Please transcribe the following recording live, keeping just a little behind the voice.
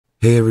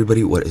Hey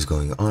everybody, what is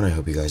going on? I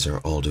hope you guys are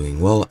all doing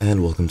well,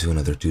 and welcome to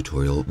another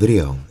tutorial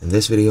video. In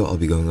this video, I'll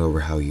be going over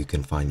how you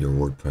can find your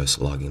WordPress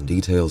login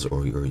details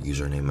or your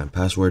username and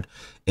password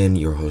in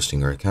your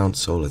Hostinger account.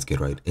 So let's get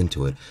right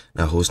into it.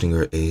 Now,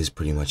 Hostinger is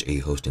pretty much a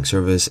hosting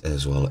service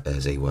as well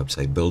as a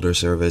website builder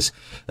service.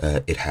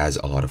 It has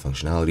a lot of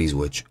functionalities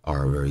which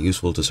are very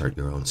useful to start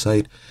your own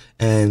site,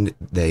 and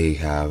they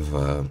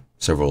have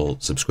several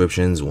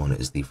subscriptions. One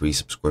is the free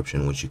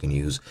subscription, which you can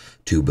use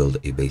to build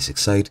a basic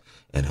site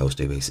and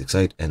host a basic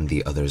site, and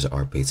the others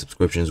are paid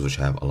subscriptions, which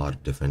have a lot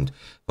of different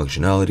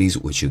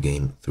functionalities which you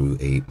gain through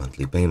a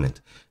monthly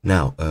payment.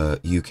 Now,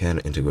 you can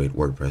integrate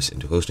WordPress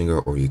into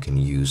Hostinger, or you can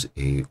use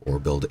or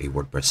build a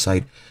WordPress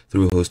site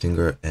through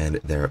Hostinger, and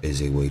there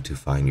is a way to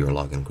find your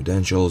login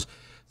credentials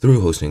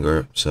through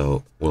Hostinger.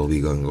 So we'll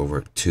be going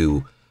over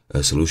two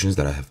solutions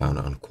that I have found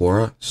on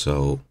Quora.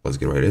 So let's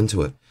get right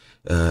into it.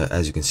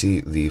 As you can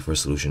see, the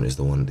first solution is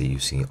the one that you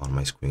see on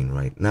my screen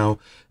right now.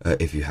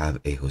 If you have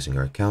a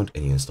Hostinger account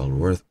and you install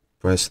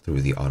WordPress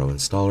through the auto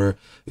installer,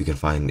 you can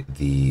find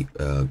the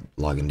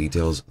login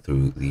details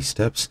through these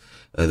steps.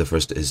 The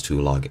first is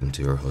to log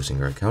into your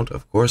Hostinger account,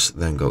 of course,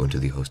 then go into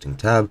the hosting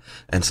tab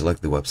and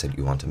select the website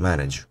you want to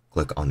manage.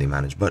 Click on the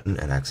manage button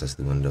and access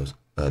the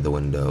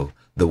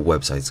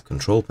website's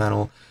control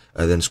panel.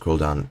 Then scroll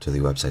down to the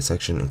website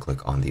section and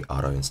click on the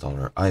auto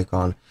installer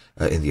icon.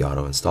 In the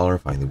auto installer,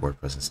 find the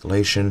WordPress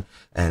installation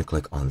and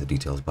click on the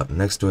details button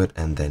next to it,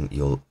 and then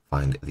you'll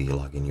find the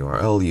login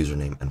URL,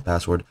 username, and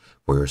password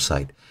for your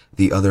site.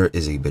 The other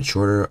is a bit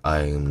shorter.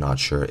 I'm not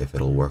sure if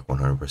it'll work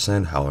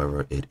 100%.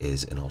 However, it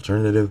is an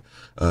alternative.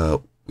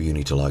 You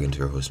need to log into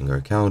your Hostinger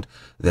account,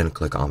 then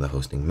click on the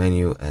hosting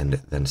menu, and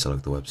then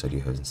select the website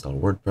you have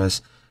installed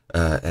WordPress.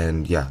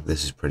 And yeah,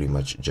 this is pretty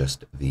much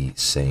just the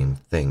same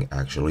thing.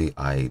 Actually,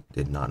 I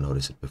did not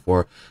notice it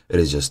before. It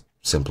is just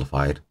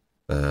simplified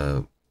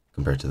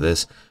compared to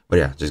this. But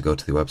yeah, just go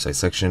to the website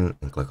section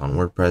and click on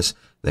WordPress,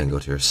 then go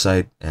to your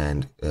site,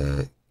 and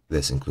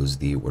this includes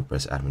the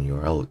WordPress admin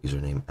URL,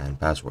 username, and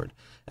password.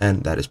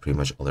 And that is pretty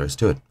much all there is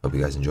to it. Hope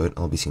you guys enjoyed.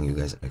 I'll be seeing you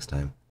guys next time.